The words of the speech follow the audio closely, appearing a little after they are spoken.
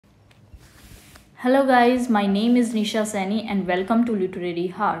Hello guys, my name is Nisha Saini and welcome to literary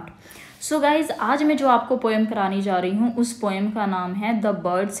heart. So guys, आज मैं जो आपको poem कराने जा रही हूँ उस पोएम का नाम है द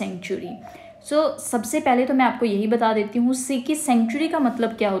बर्ड सेंचुरी। सबसे पहले तो मैं आपको यही बता देती हूँ कि सेंचुरी का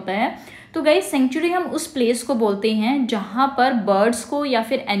मतलब क्या होता है। तो गाइस, सेंचुरी हम उस प्लेस को बोलते हैं जहाँ पर बर्ड्स को या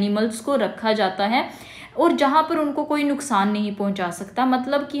फिर एनिमल्स को रखा जाता है और जहाँ पर उनको कोई नुकसान नहीं पहुँचा सकता।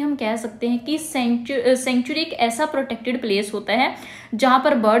 मतलब कि हम कह सकते हैं कि सेंचुरी एक ऐसा प्रोटेक्टेड प्लेस होता है जहाँ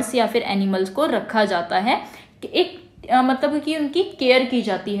पर बर्ड्स या फिर एनिमल्स को रखा जाता है। एक मतलब कि उनकी केयर की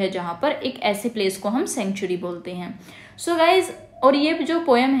जाती है, जहाँ पर एक ऐसे प्लेस को हम सेंचुरी बोलते हैं। सो गाइज, और ये जो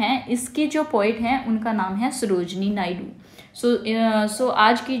पोएम है इसकी जो पोइट हैं उनका नाम है सरोजिनी नायडू। सो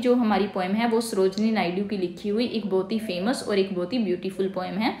आज की जो हमारी पोएम है वो सरोजिनी नायडू की लिखी हुई एक बहुत ही फेमस और एक बहुत ही ब्यूटीफुल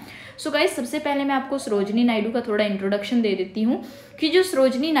पोएम है। सो गाइज, सबसे पहले मैं आपको सरोजिनी नायडू का थोड़ा इंट्रोडक्शन दे देती हूँ कि जो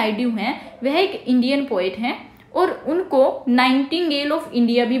सरोजिनी नायडू हैं वह एक इंडियन पोएट हैं और उनको नाइटिंगेल ऑफ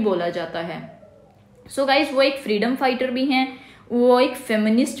इंडिया भी बोला जाता है। सो गाइज, वो एक फ्रीडम फाइटर भी हैं, वो एक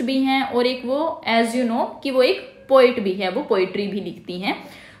फेमिनिस्ट भी हैं और एक वो एज यू नो कि वो एक पोएट भी है, वो पोइट्री भी लिखती हैं।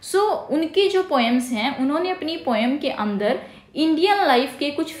 उनकी जो पोएम्स हैं उन्होंने अपनी पोएम के अंदर इंडियन लाइफ के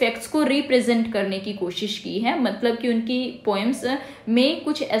कुछ फैक्ट्स को रिप्रेजेंट करने की कोशिश की है। मतलब कि उनकी पोएम्स में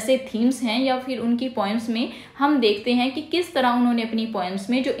कुछ ऐसे थीम्स हैं या फिर उनकी पोएम्स में हम देखते हैं कि किस तरह उन्होंने अपनी पोएम्स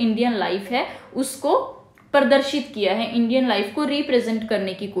में जो इंडियन लाइफ है उसको प्रदर्शित किया है, इंडियन लाइफ को रिप्रेजेंट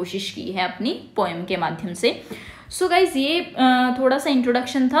करने की कोशिश की है अपनी पोएम के माध्यम से। सो गाइज, ये थोड़ा सा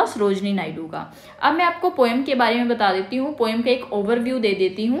इंट्रोडक्शन था सरोजिनी नायडू का। अब मैं आपको पोएम के बारे में बता देती हूँ, पोएम का एक ओवरव्यू दे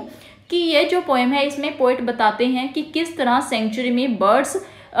देती हूँ कि ये जो पोएम है इसमें पोएट बताते हैं कि किस तरह सेंचुरी में बर्ड्स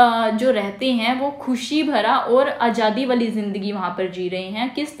जो रहते हैं वो खुशी भरा और आज़ादी वाली ज़िंदगी वहाँ पर जी रहे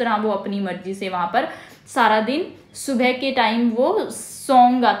हैं। किस तरह वो अपनी मर्जी से वहाँ पर सारा दिन, सुबह के टाइम वो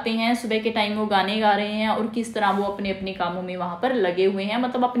सॉन्ग गाते हैं, सुबह के टाइम वो गाने गा रहे हैं और किस तरह वो अपने अपने कामों में वहाँ पर लगे हुए हैं।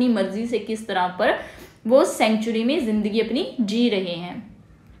 मतलब अपनी मर्जी से किस तरह पर वो सेंचुरी में ज़िंदगी अपनी जी रहे हैं।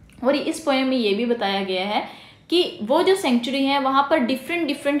 और इस पोएम में ये भी बताया गया है कि वो जो सेंचुरी है वहाँ पर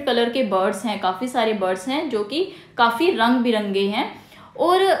डिफरेंट कलर के बर्ड्स हैं, काफ़ी सारे बर्ड्स हैं जो कि काफ़ी रंग बिरंगे हैं।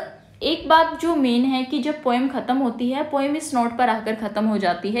 और एक बात जो मेन है कि जब पोएम ख़त्म होती है, पोएम इस नोट पर आकर ख़त्म हो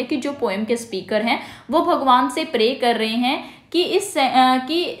जाती है कि जो पोएम के स्पीकर हैं वो भगवान से प्रे कर रहे हैं कि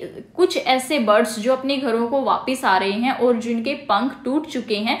कि कुछ ऐसे बर्ड्स जो अपने घरों को वापस आ रहे हैं और जिनके पंख टूट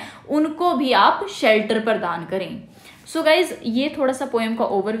चुके हैं उनको भी आप शेल्टर प्रदान करें। सो गाइज, ये थोड़ा सा पोएम का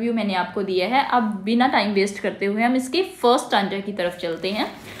ओवरव्यू मैंने आपको दिया है। अब बिना टाइम वेस्ट करते हुए हम इसके फर्स्ट स्टांजा की तरफ चलते हैं।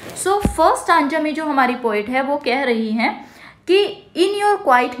 फर्स्ट स्टांजा में जो हमारी पोएट है वो कह रही हैं कि in your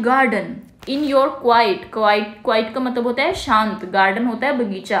quite garden, in your quite का मतलब होता है शांत, गार्डन होता है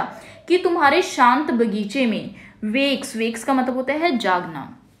बगीचा, कि तुम्हारे शांत बगीचे में वेक्स का मतलब होता है जागना।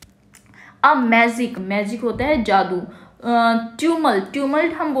 अब मैजिक होता है जादू।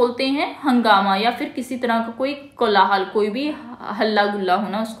 ट्यूमल्ट हम बोलते हैं हंगामा या फिर किसी तरह का कोई कोलाहल, कोई भी हल्ला गुल्ला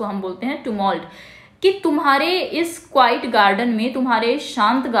होना, उसको हम बोलते हैं टुमल्ट। कि तुम्हारे इस क्वाइट गार्डन में, तुम्हारे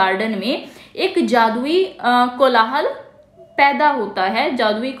शांत गार्डन में एक जादुई कोलाहल पैदा होता है,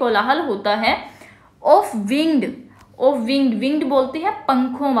 जादुई कोलाहल होता है। ऑफ विंग्ड बोलते हैं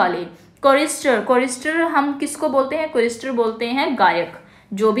पंखों वाले। कोरिस्टर हम किसको बोलते हैं? कोरिस्टर बोलते हैं गायक,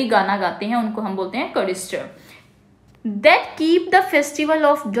 जो भी गाना गाते हैं उनको हम बोलते हैं कोरिस्टर। That keep the festival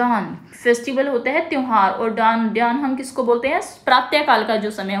of dawn, festival होता है त्योहार, और डॉन हम किसको बोलते हैं? प्रातःकाल का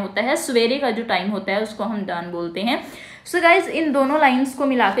जो समय होता है, सवेरे का जो टाइम होता है उसको हम डॉन बोलते हैं। सो गाइज, इन दोनों लाइंस को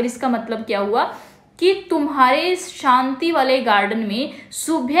मिलाकर इसका मतलब क्या हुआ कि तुम्हारे शांति वाले गार्डन में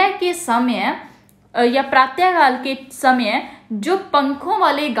सुबह के समय या प्रातःकाल के समय जो पंखों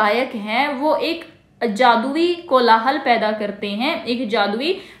वाले गायक हैं वो एक जादुई कोलाहल पैदा करते हैं, एक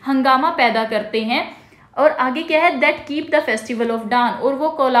जादुई हंगामा पैदा करते हैं। और आगे क्या है? That keep the festival of dance, और वो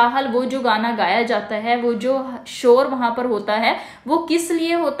कोलाहल, वो जो गाना गाया जाता है, वो जो शोर वहाँ पर होता है वो किस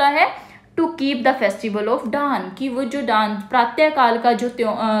लिए होता है? To keep the festival of डान, कि वो जो डांस प्रातःकाल का जो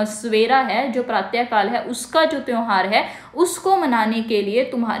सवेरा है, जो प्रातःकाल है, उसका जो त्योहार है उसको मनाने के लिए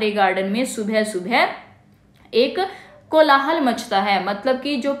तुम्हारे गार्डन में सुबह सुबह एक कोलाहल मचता है। मतलब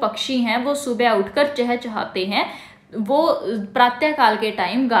कि जो पक्षी हैं वो सुबह उठकर चहचहाते हैं, वो प्रातःकाल के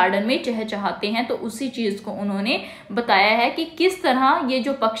टाइम गार्डन में चहचहाते हैं। तो उसी चीज़ को उन्होंने बताया है कि किस तरह ये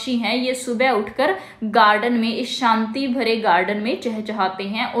जो पक्षी हैं ये सुबह उठकर गार्डन में, इस शांति भरे गार्डन में चहचहाते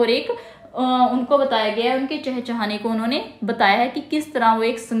हैं। और एक उनको बताया गया है, उनके चहचहाने को उन्होंने बताया है कि किस तरह वो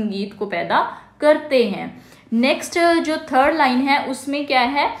एक संगीत को पैदा करते हैं। नेक्स्ट जो थर्ड लाइन है उसमें क्या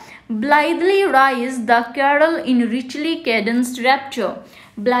है? ब्लाइथली rise the Carol in richly कैडेंस्ड rapture.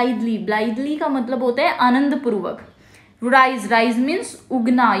 ब्लाइथली का मतलब होता है आनंद पूर्वक। राइज मीन्स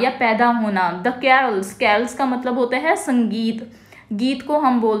उगना या पैदा होना। द कैरल्स का मतलब होता है संगीत, गीत को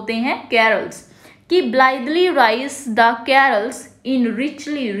हम बोलते हैं कैरल्स। कि ब्लाइथली rise the carols in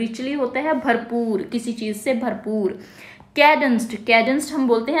richly, richly होता है भरपूर, किसी चीज से भरपूर। कैडेंस्ड, कैडेंस्ड हम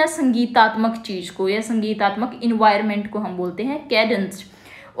बोलते हैं संगीतात्मक चीज को या संगीतात्मक इन्वायरमेंट को हम बोलते हैं कैडेंस्ड।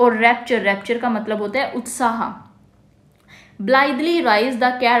 और रैप्चर, रैप्चर का मतलब होता है उत्साह। ब्लाइथली rise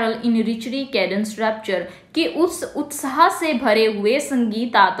the Carol in richly कैडेंस्ड rapture, कि उस उत्साह से भरे हुए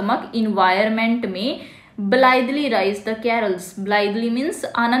संगीतात्मक इन्वायरमेंट में ब्लाइथली राइज द कैरल्स, ब्लाइथली मीन्स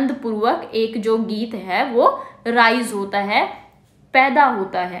आनंद पूर्वक एक जो गीत है वो राइज होता है, पैदा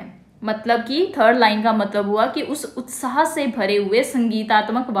होता है। मतलब कि थर्ड लाइन का मतलब हुआ कि उस उत्साह से भरे हुए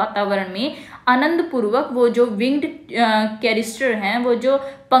संगीतात्मक वातावरण में आनंद पूर्वक वो जो विंग्ड कैरिस्टर हैं, वो जो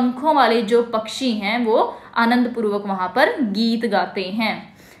पंखों वाले जो पक्षी हैं, वो आनंद पूर्वक वहां पर गीत गाते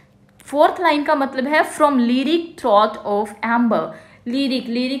हैं। फोर्थ लाइन का मतलब है from lyric throat of amber. Lyric,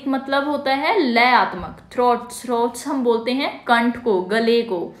 lyric मतलब होता है लयात्मक। थ्रोट, थ्रोट्स हम बोलते हैं कंठ को, गले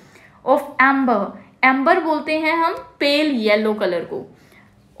को। ऑफ एम्बर, एम्बर बोलते हैं हम पेल येलो कलर को।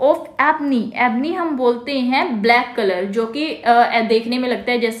 ऑफ एबनी, एबनी हम बोलते हैं ब्लैक कलर, जो कि देखने में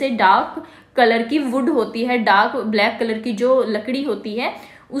लगता है जैसे डार्क कलर की वुड होती है, डार्क ब्लैक कलर की जो लकड़ी होती है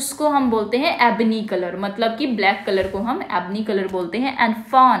उसको हम बोलते हैं एबनी कलर, मतलब कि ब्लैक कलर को हम एबनी कलर बोलते हैं। एंड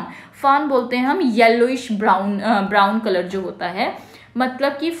फान, फान बोलते हैं हम येलोइश ब्राउन, ब्राउन कलर जो होता है।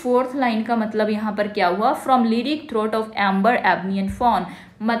 मतलब कि फोर्थ लाइन का मतलब यहाँ पर क्या हुआ, from lyric throat of amber ebony and fawn,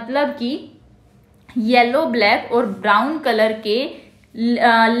 मतलब कि येलो ब्लैक और ब्राउन कलर के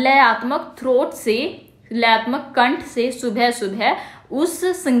लयात्मक थ्रोट से, लयात्मक कंठ से सुबह सुबह उस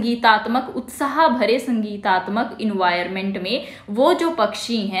संगीतात्मक उत्साह भरे संगीतात्मक इन्वायरमेंट में वो जो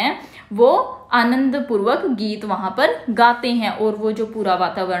पक्षी हैं वो आनंद पूर्वक गीत वहां पर गाते हैं और वो जो पूरा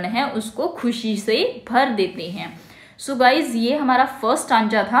वातावरण है उसको खुशी से भर देते हैं। सो गाइज, ये हमारा फर्स्ट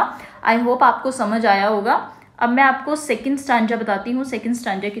स्टांजा था। आई होप आपको समझ आया होगा। अब मैं आपको सेकंड स्टांजा बताती हूँ। सेकंड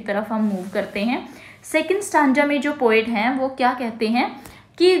स्टांजा की तरफ हम मूव करते हैं। सेकंड स्टांजा में जो पोएट हैं वो क्या कहते हैं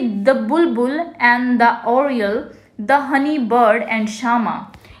कि the Bulbul and the Oryol, the honey bird and शामा,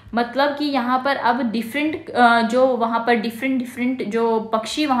 मतलब कि यहाँ पर अब डिफरेंट जो वहाँ पर डिफरेंट जो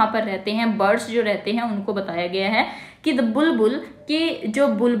पक्षी वहाँ पर रहते हैं, बर्ड्स जो रहते हैं उनको बताया गया है कि द बुलबुल, कि जो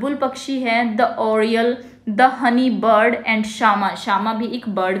बुलबुल पक्षी है, the Oryol, the honey bird and शामा, शामा भी एक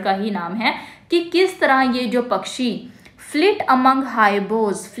बर्ड का ही नाम है, कि किस तरह ये जो पक्षी फ्लिट अमंग हाई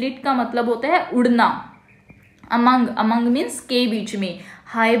बोज, फ्लिट का मतलब होता है उड़ना, अमंग, अमंग मीन्स के बीच में,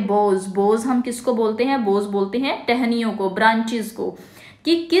 हाई बोज, बोज हम किसको बोलते हैं, बोज बोलते हैं टहनियों को, ब्रांचेस को,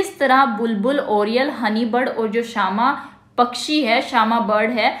 कि किस तरह बुलबुल, ओरियल, हनी बर्ड और जो शामा पक्षी है, शामा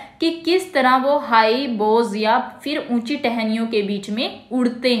बर्ड है, कि किस तरह वो हाई बोज या फिर ऊंची टहनियों के बीच में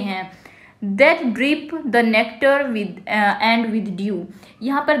उड़ते हैं। That drip the nectar with and with due,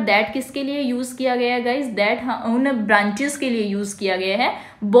 यहाँ पर दैट किसके लिए यूज किया गया है गाइज, दैट उन ब्रांचेस के लिए यूज किया गया है,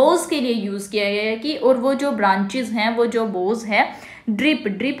 बोज के लिए यूज किया गया है कि, और वो जो ब्रांचेस हैं, वो जो बोज है, ड्रिप,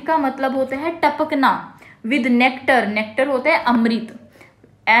 ड्रिप का मतलब होता है टपकना, विद नेक्टर, नेक्टर होता है अमृत,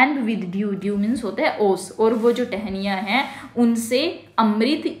 and with due, due means होता है ओस, और वो जो टहनियाँ हैं उनसे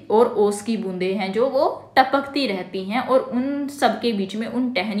अमृत और ओस की बूंदें हैं जो वो टपकती रहती हैं, और उन सब के बीच में,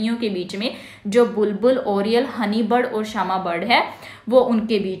 उन टहनियों के बीच में जो बुलबुल, ओरियल, हनी बर्ड और शामा बर्ड है वो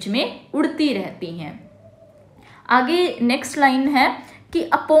उनके बीच में उड़ती रहती हैं। आगे नेक्स्ट लाइन है कि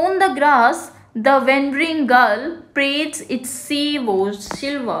upon the grass the wandering girl प्रेड्स it's C was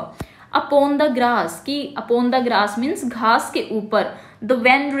silver. Upon the grass, की अपॉन द ग्रास मीन्स घास के ऊपर, द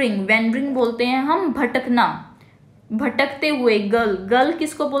वेंडरिंग, वेंडरिंग बोलते हैं हम भटकना, भटकते हुए, गल, गल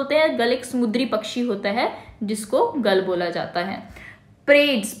किसको बोलते हैं, गल एक समुद्री पक्षी होता है जिसको गल बोला जाता है।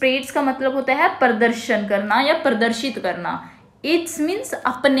 प्रेड्स, प्रेड्स का मतलब होता है प्रदर्शन करना या प्रदर्शित करना। इट्स मीन्स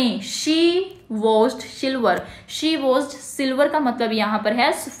अपने, शी वॉज्ड सिल्वर, शी वॉज्ड सिल्वर का मतलब यहाँ पर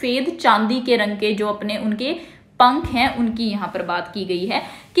है सफेद चांदी के रंग के जो अपने उनके पंख हैं उनकी यहाँ पर बात की गई है,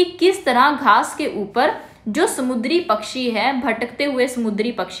 कि किस तरह घास के ऊपर जो समुद्री पक्षी है, भटकते हुए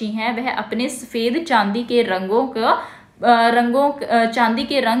समुद्री पक्षी हैं, वह अपने सफेद चांदी के चांदी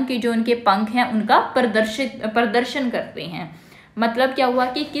के रंग के जो उनके पंख हैं उनका प्रदर्शन करते हैं। मतलब क्या हुआ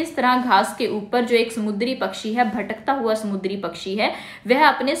कि किस तरह घास के ऊपर जो एक समुद्री पक्षी है, भटकता हुआ समुद्री पक्षी है, वह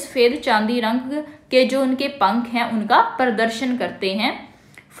अपने सफेद चांदी रंग के जो उनके पंख हैं उनका प्रदर्शन करते हैं।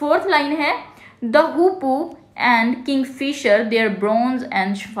 फोर्थ लाइन है the हुपू and Kingfisher there bronze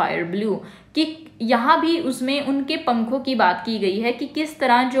and fire blue, कि यहाँ भी उसमें उनके पंखों की बात की गई है कि किस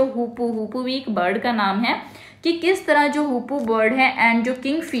तरह जो हुपू, हुपू भी एक बर्ड का नाम है, कि किस तरह जो हुपू बर्ड है एंड जो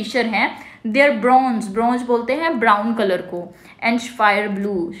किंगफिशर हैं देयर ब्रॉन्ज, ब्रॉन्ज बोलते हैं ब्राउन कलर को, and fire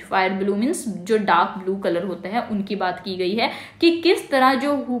blue, fire blue means जो डार्क ब्लू कलर होता है, उनकी बात की गई है कि किस तरह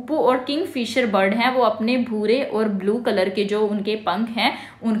जो हुपू और किंगफिशर बर्ड हैं वो अपने भूरे और ब्लू कलर के जो उनके पंख हैं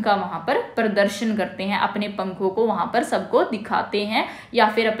उनका वहाँ पर प्रदर्शन करते हैं, अपने पंखों को वहाँ पर सबको दिखाते हैं या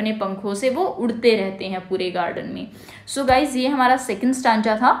फिर अपने पंखों से वो उड़ते रहते हैं पूरे गार्डन में। सो गाइज ये हमारा सेकंड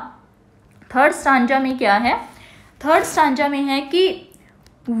स्टांजा था। थर्ड स्टांजा में क्या है? थर्ड स्टांजा में है कि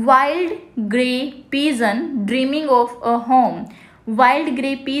wild grey pigeon dreaming of a home, wild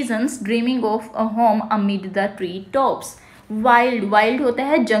grey pigeons dreaming of a home amid the tree tops. Wild, wild होता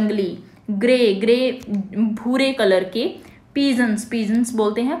है जंगली, ग्रे, ग्रे भूरे कलर के, पीजन्स, पीजन्स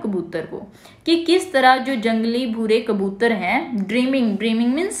बोलते हैं कबूतर को, कि किस तरह जो जंगली भूरे कबूतर हैं, ड्रीमिंग,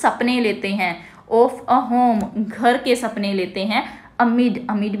 ड्रीमिंग मीन्स सपने लेते हैं, ऑफ अ होम घर के सपने लेते हैं, अमिड,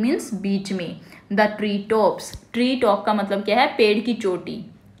 अमिड मीन्स बीच में, the tree tops, tree top का मतलब क्या है? पेड़ की चोटी,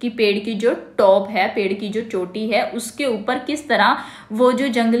 कि पेड़ की जो टॉप है, पेड़ की जो चोटी है उसके ऊपर किस तरह वो जो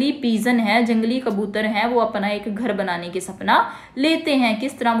जंगली पीजन है, जंगली कबूतर हैं, वो अपना एक घर बनाने के सपना लेते हैं,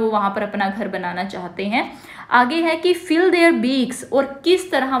 किस तरह वो वहाँ पर अपना घर बनाना चाहते हैं। आगे है कि फिल देयर बीक्स, और किस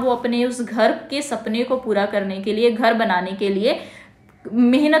तरह वो अपने उस घर के सपने को पूरा करने के लिए, घर बनाने के लिए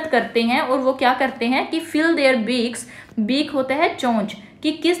मेहनत करते हैं, और वो क्या करते हैं कि फिल देयर बीक्स, बीक होता है चोंच,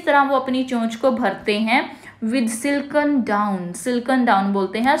 कि किस तरह वो अपनी चोंच को भरते हैं with silken down, silken down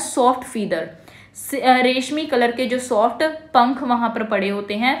बोलते हैं सॉफ्ट फीदर, रेशमी कलर के जो सॉफ्ट पंख वहां पर पड़े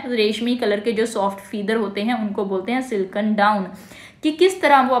होते हैं, रेशमी कलर के जो सॉफ्ट फीदर होते हैं उनको बोलते हैं सिल्कन डाउन, कि किस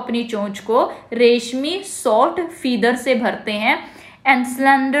तरह वो अपनी चोंच को रेशमी सॉफ्ट फीदर से भरते हैं। And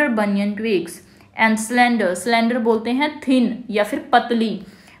slender banyan twigs, and slender, slender बोलते हैं थिन या फिर पतली,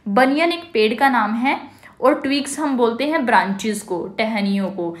 बनियन एक पेड़ का नाम है, और ट्विग्स हम बोलते हैं ब्रांचेस को, टहनियों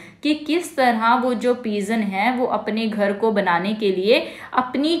को, कि किस तरह वो जो पीजन है वो अपने घर को बनाने के लिए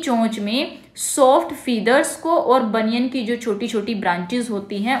अपनी चोंच में सॉफ्ट फीदर्स को और बनियन की जो छोटी छोटी ब्रांचेस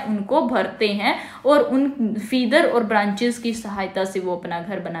होती हैं उनको भरते हैं, और उन फीदर और ब्रांचेस की सहायता से वो अपना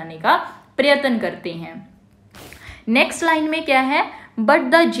घर बनाने का प्रयत्न करते हैं। नेक्स्ट लाइन में क्या है? But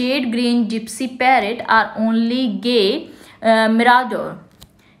the Z green Gypsy parrot are only gay मिराडोर,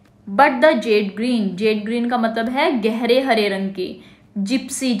 but the Z green, Z green का मतलब है गहरे हरे रंग के,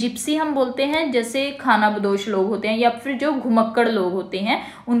 जिप्सी, जिप्सी हम बोलते हैं जैसे खानाबदोश लोग होते हैं या फिर जो घुमक्कड़ लोग होते हैं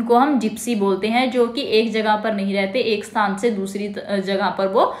उनको हम जिप्सी बोलते हैं, जो कि एक जगह पर नहीं रहते, एक स्थान से दूसरी जगह पर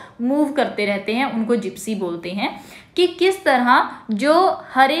वो मूव करते रहते हैं, उनको जिप्सी बोलते हैं। कि किस तरह जो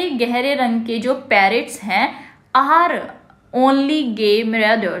हरे गहरे रंग के जो पैरेट्स हैं आर ओनली गे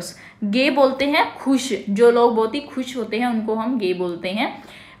मिराडर्स, गे बोलते हैं खुश, जो लोग बहुत ही खुश होते हैं उनको हम गे बोलते हैं।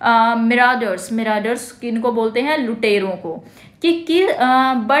 मिराडर्स, मिराडर्स किनको बोलते हैं? लुटेरों को। कि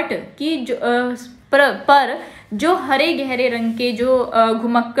बट कि जो पर जो हरे गहरे रंग के जो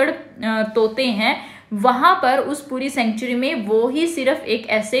घुमक्कड़ तोते हैं वहां पर उस पूरी सेंचुरी में वो ही सिर्फ एक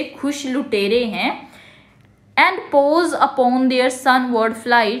ऐसे खुश लुटेरे हैं। And pose upon their sunward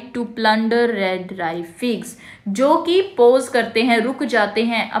flight to plunder red ripe figs, जो कि पोज करते हैं, रुक जाते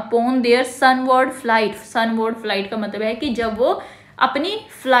हैं, upon their sunward flight, sunward flight का मतलब है कि जब वो अपनी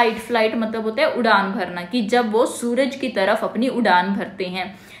फ्लाइट, फ्लाइट मतलब होता है उड़ान भरना, कि जब वो सूरज की तरफ अपनी उड़ान भरते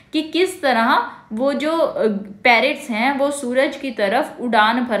हैं, कि किस तरह वो जो पैरेट्स हैं वो सूरज की तरफ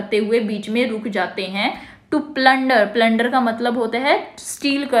उड़ान भरते हुए बीच में रुक जाते हैं। टू प्लंडर, प्लंडर का मतलब होता है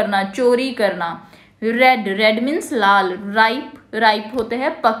स्टील करना, चोरी करना। रेड, रेड मीन्स लाल, राइप, राइप होते हैं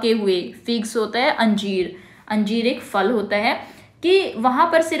पके हुए, फिग्स होता है अंजीर, अंजीर एक फल होता है, कि वहां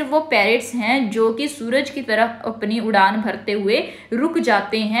पर सिर्फ वो पैरेट्स हैं जो कि सूरज की तरफ अपनी उड़ान भरते हुए रुक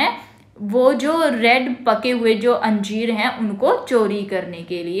जाते हैं, वो जो रेड पके हुए जो अंजीर हैं उनको चोरी करने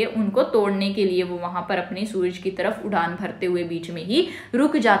के लिए, उनको तोड़ने के लिए वो वहां पर अपनी सूरज की तरफ उड़ान भरते हुए बीच में ही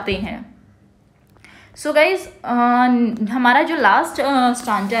रुक जाते हैं। सो गाइज हमारा जो लास्ट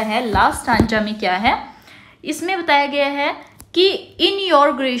स्टांजा है, लास्ट स्टांजा में क्या है? इसमें बताया गया है कि in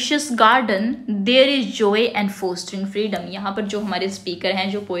your gracious garden there is Joy and fostering freedom. यहाँ पर जो हमारे स्पीकर हैं,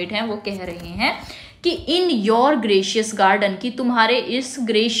 जो पोइट हैं, वो कह रहे हैं कि इन योर ग्रेशियस गार्डन, कि तुम्हारे इस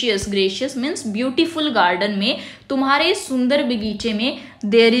gracious, gracious means beautiful garden में, तुम्हारे सुंदर बगीचे में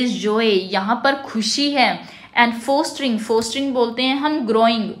देयर इज जॉय, यहाँ पर खुशी है, एंड फोस्टरिंग, फोस्टरिंग बोलते हैं हम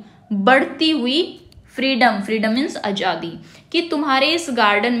ग्रोइंग, बढ़ती हुई, फ्रीडम, फ्रीडम मीन्स आज़ादी, कि तुम्हारे इस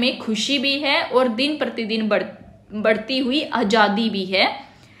गार्डन में खुशी भी है और दिन प्रतिदिन बढ़ती हुई आज़ादी भी है।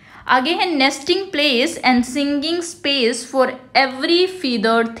 आगे है nesting place and singing space for every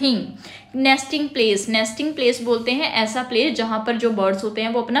फीदर्ड thing. Nesting place, nesting place बोलते हैं ऐसा प्लेस जहाँ पर जो बर्ड्स होते हैं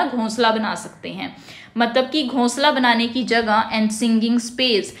वो अपना घोंसला बना सकते हैं, मतलब कि घोंसला बनाने की जगह। एंड सिंगिंग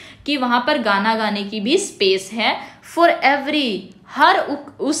स्पेस, कि वहाँ पर गाना गाने की भी स्पेस है। फॉर एवरी, हर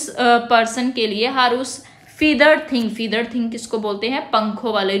उस पर्सन के लिए, हर उस फीदर्ड थिंग किसको बोलते हैं,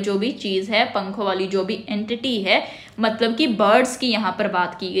 पंखों वाले जो भी चीज़ है, पंखों वाली जो भी एंटिटी है, मतलब कि बर्ड्स की यहाँ पर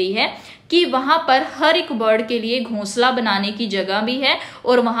बात की गई है कि वहाँ पर हर एक बर्ड के लिए घोंसला बनाने की जगह भी है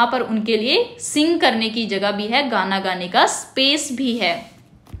और वहाँ पर उनके लिए सिंग करने की जगह भी है, गाना गाने का स्पेस भी है।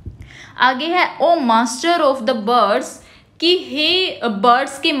 आगे है ओ मास्टर ऑफ द बर्ड्स, कि हे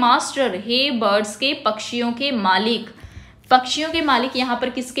बर्ड्स के मास्टर, हे बर्ड्स के पक्षियों के मालिक। पक्षियों के मालिक यहाँ पर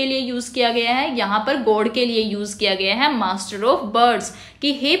किसके लिए यूज किया गया है, यहाँ पर गॉड के लिए यूज किया गया है, मास्टर ऑफ बर्ड्स,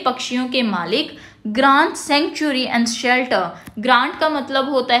 कि हे पक्षियों के मालिक, grant century and shelter. Grant का मतलब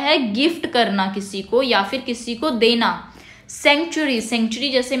होता है गिफ्ट करना किसी को या फिर किसी को देना। सेंचुरी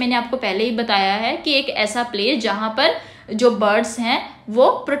जैसे मैंने आपको पहले ही बताया है कि एक ऐसा प्लेस जहाँ पर जो बर्ड्स हैं वो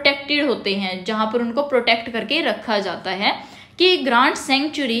प्रोटेक्टेड होते हैं, जहाँ पर उनको प्रोटेक्ट करके रखा जाता है, कि ग्रांट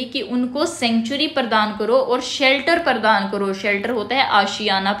सेंचुरी, कि उनको सेंचुरी प्रदान करो और शेल्टर प्रदान करो। शेल्टर होता है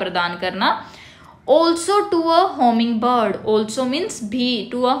आशियाना प्रदान करना। Also to a homing bird, also means भी,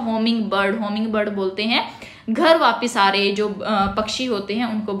 टू अ होमिंग बर्ड बोलते हैं घर वापिस आ रहे जो पक्षी होते हैं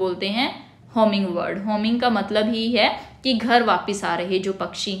उनको बोलते हैं होमिंग बर्ड। होमिंग का मतलब ही है कि घर वापिस आ रहे जो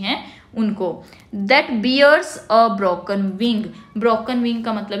पक्षी हैं उनको। That bears a broken wing, broken wing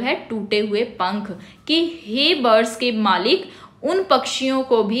का मतलब है टूटे हुए पंख, कि हे बर्ड्स के मालिक, उन पक्षियों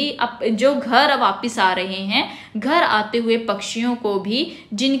को भी जो घर वापिस आ रहे हैं, घर आते हुए पक्षियों को भी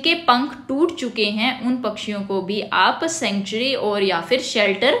जिनके पंख टूट चुके हैं, उन पक्षियों को भी आप सेंचुरी और या फिर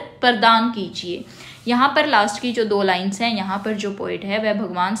शेल्टर प्रदान कीजिए। यहाँ पर लास्ट की जो 2 लाइन्स हैं, यहाँ पर जो पोइट है वह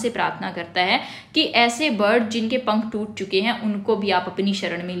भगवान से प्रार्थना करता है कि ऐसे बर्ड जिनके पंख टूट चुके हैं उनको भी आप अपनी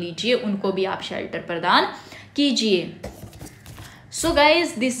शरण में लीजिए, उनको भी आप शेल्टर प्रदान कीजिए। So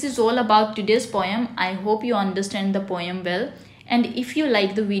guys, this is all about today's poem. I hope you understand the poem well. And if you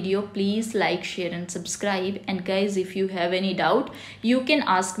like the video, please like, share and subscribe. And guys, if you have any doubt, you can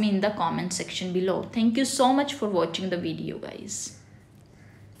ask me in the comment section below. Thank you so much for watching the video, guys.